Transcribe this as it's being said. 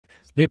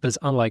Leap is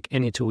unlike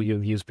any tool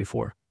you've used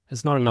before.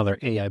 It's not another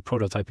AI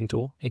prototyping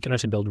tool. It can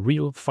actually build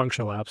real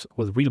functional apps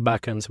with real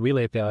backends, real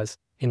APIs,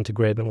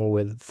 integrate them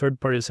with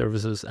third-party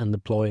services, and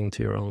deploying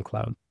to your own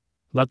cloud.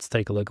 Let's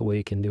take a look at what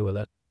you can do with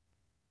it.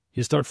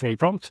 You start from a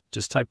prompt,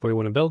 just type what you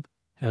want to build,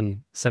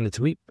 and send it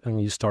to Leap, and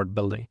you start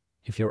building.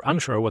 If you're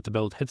unsure what to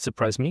build, hit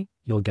Surprise Me.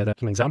 You'll get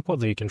an example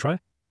that you can try.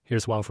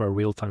 Here's one for a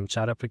real-time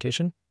chat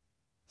application.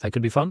 That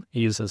could be fun. It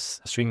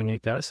uses streaming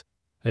APIs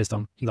based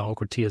on the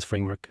encore.ts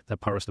framework that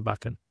powers the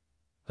backend.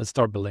 Let's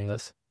start building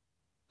this.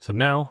 So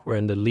now we're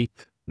in the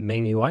Leap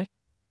main UI.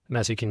 And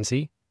as you can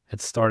see,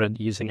 it started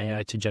using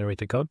AI to generate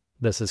the code.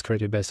 This is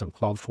currently based on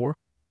Cloud 4,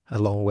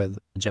 along with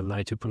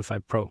Gemini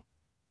 2.5 Pro.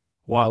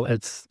 While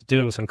it's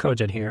doing some code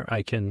gen here,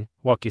 I can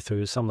walk you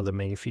through some of the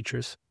main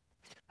features.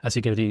 As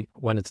you can see,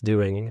 when it's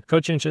doing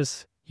code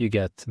changes, you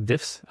get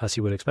diffs, as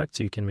you would expect.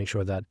 So you can make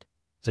sure that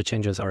the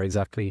changes are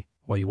exactly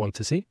what you want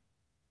to see.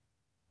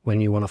 When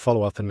you want to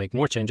follow up and make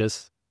more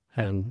changes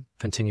and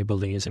continue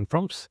building using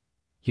prompts,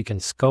 you can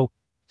scope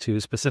to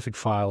specific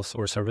files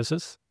or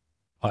services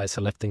by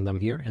selecting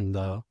them here in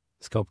the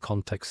scope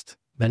context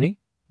menu.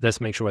 This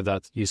makes sure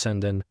that you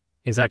send in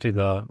exactly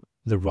the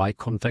right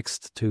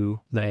context to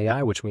the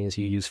AI, which means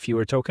you use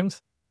fewer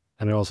tokens.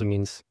 And it also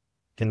means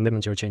you can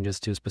limit your changes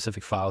to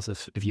specific files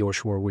if you're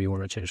sure where you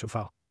want to change the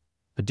file.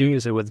 But do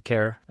use it with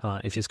care.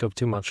 If you scope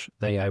too much,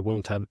 the AI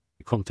won't have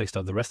context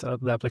of the rest of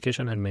the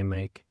application and may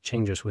make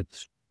changes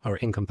which are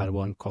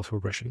incompatible and cause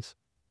regressions.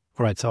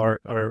 All right, so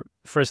our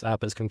first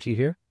app is complete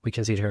here. We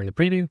can see it here in the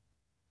preview.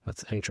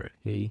 Let's enter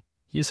the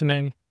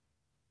username.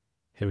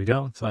 Here we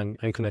go. So I'm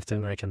connected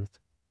and I can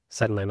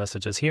send my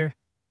messages here.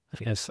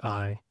 As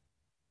I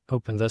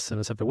open this in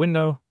a separate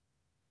window,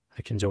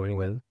 I can join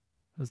with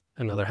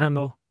another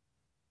handle.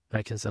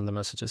 I can send the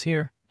messages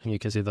here and you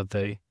can see that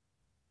they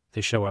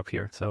show up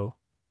here. So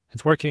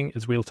it's working,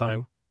 it's real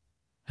time,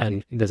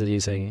 and this is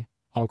using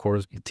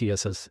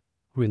encore.ts's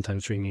real-time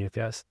streaming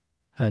APIs.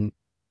 And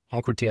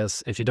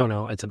encore.ts, if you don't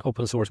know, it's an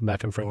open source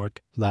backend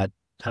framework that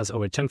has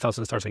over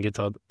 10,000 stars on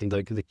GitHub.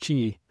 The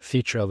key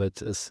feature of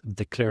it is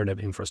declarative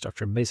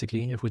infrastructure.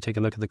 Basically, if we take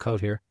a look at the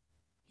code here,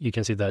 you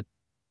can see that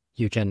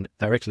you can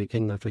directly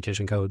in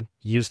application code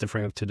use the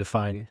framework to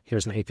define,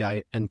 here's an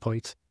API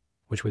endpoint,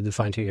 which we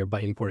defined here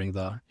by importing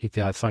the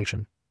API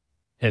function.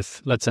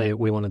 If, let's say,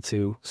 we wanted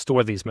to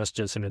store these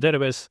messages in a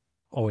database,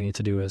 all we need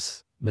to do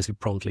is basically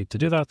prompt Leap to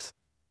do that.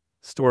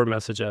 Store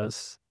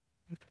messages.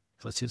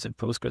 Let's use a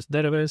Postgres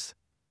database.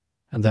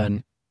 And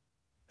then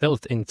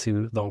built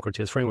into the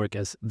encore.ts framework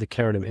as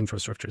declarative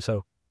infrastructure.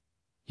 So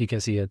you can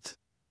see it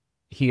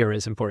here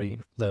is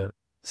importing the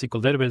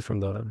SQL database from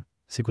the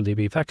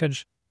SQLDB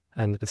package,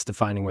 and it's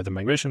defining where the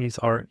migration needs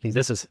are.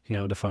 This is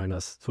defined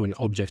as an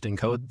object in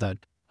code that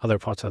other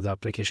parts of the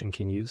application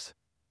can use.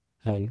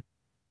 And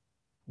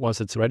once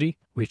it's ready,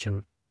 we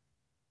can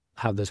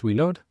have this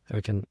reload, and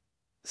we can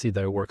see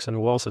that it works.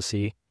 And we'll also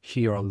see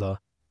here on the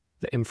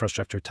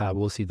infrastructure tab,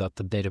 we'll see that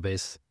the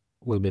database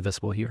will be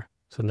visible here.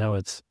 So now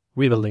it's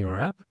rebuilding our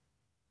app,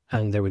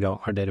 and there we go,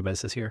 our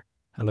database is here.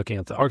 And looking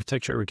at the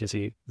architecture, we can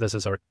see this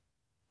is our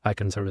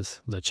backend service,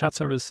 the chat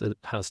service. It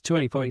has 2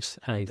 endpoints,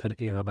 and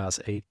it has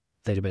a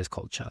database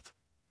called chat.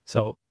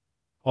 So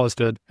all is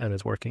good, and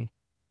it's working.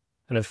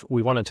 And if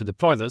we wanted to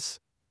deploy this,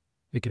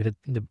 we could hit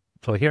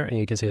deploy here, and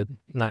you can see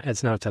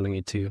it's now telling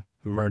me to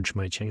merge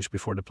my change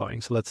before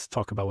deploying. So let's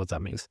talk about what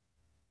that means.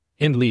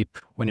 In Leap,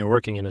 when you're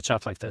working in a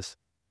chat like this,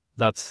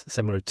 that's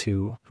similar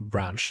to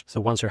branch. So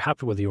once you're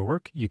happy with your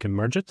work, you can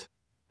merge it.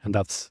 And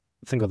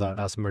think of that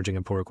as merging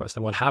a pull request.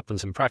 And what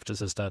happens in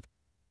practice is that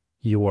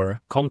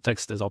your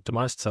context is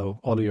optimized. So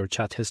all of your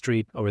chat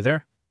history over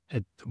there,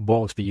 it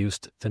won't be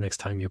used the next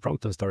time you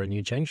prompt and start a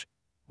new change,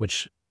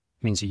 which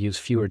means you use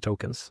fewer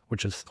tokens,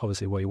 which is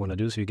obviously what you want to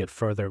do. So you get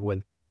further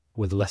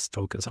with less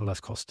tokens and less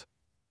cost.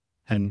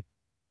 And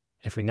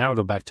if we now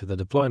go back to the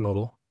deploy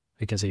model,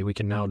 we can see we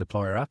can now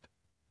deploy our app.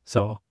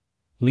 So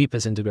Leap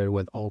is integrated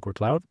with Encore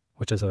Cloud,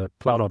 which is a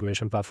cloud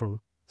automation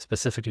platform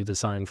specifically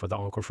designed for the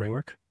Encore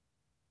framework.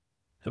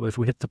 So if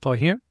we hit deploy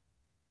here,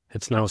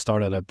 it's now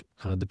started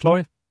at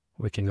deploy.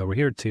 We can go over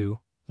here to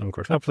the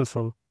Encore Cloud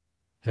platform,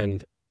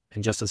 and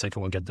in just a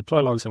second, we'll get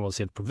deploy logs and we'll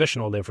see it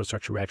provision all the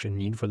infrastructure we actually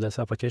need for this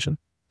application.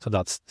 So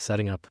that's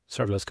setting up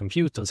serverless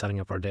compute and setting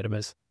up our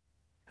database.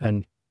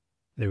 And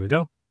there we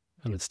go.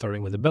 And it's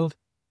starting with the build.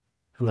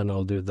 And then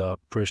I'll do the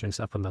provisioning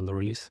step and then the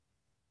release.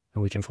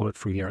 And we can follow it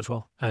through here as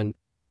well. And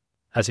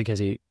as you can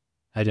see,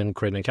 I didn't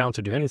create an account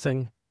to do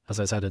anything. As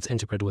I said, it's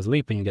integrated with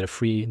Leap, and you get a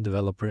free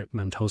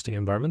development hosting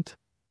environment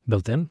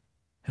built in.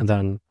 And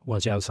then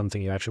once you have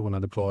something you actually want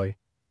to deploy,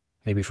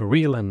 maybe for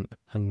real, and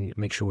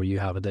make sure you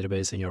have a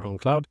database in your own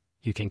cloud,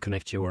 you can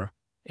connect your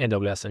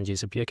AWS and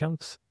GCP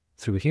accounts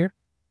through here.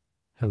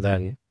 And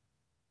then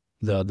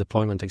the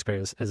deployment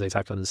experience is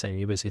exactly the same.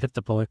 You basically hit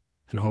deploy,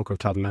 and Encore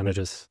Cloud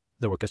manages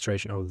the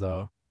orchestration of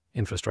the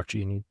infrastructure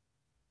you need.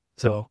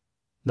 So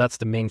that's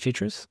the main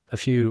features. A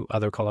few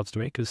other callouts to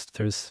make is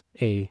there's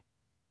a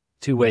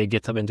two-way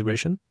GitHub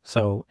integration.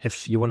 So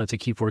if you wanted to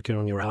keep working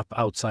on your app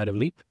outside of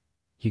Leap,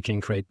 you can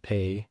create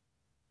a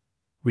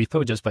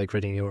repo just by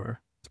connecting your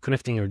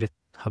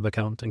GitHub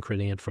account and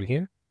creating it from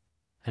here.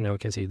 And now we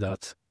can see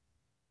that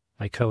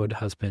my code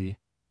has been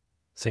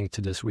synced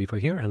to this repo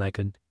here, and I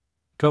could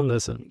go on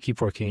this and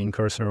keep working in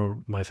Cursor or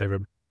my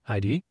favorite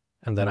IDE.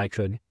 And then I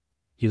could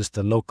use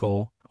the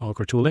local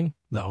Encore tooling,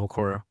 the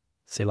Encore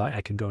CLI.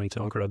 I could go into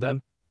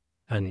encore.ts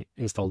and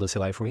install the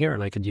CLI from here,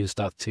 and I could use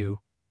that to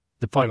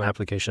deploy my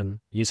application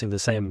using the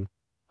same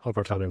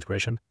Encore Cloud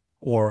integration.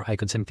 Or I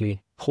could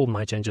simply pull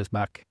my changes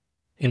back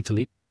into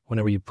Leap.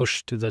 Whenever you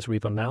push to this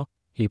repo now,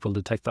 Leap will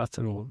detect that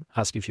and will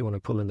ask you if you want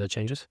to pull in the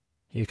changes.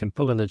 You can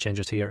pull in the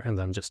changes here and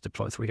then just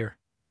deploy through here.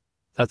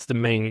 That's the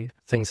main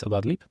things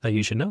about Leap that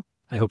you should know.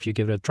 I hope you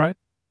give it a try.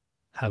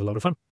 Have a lot of fun.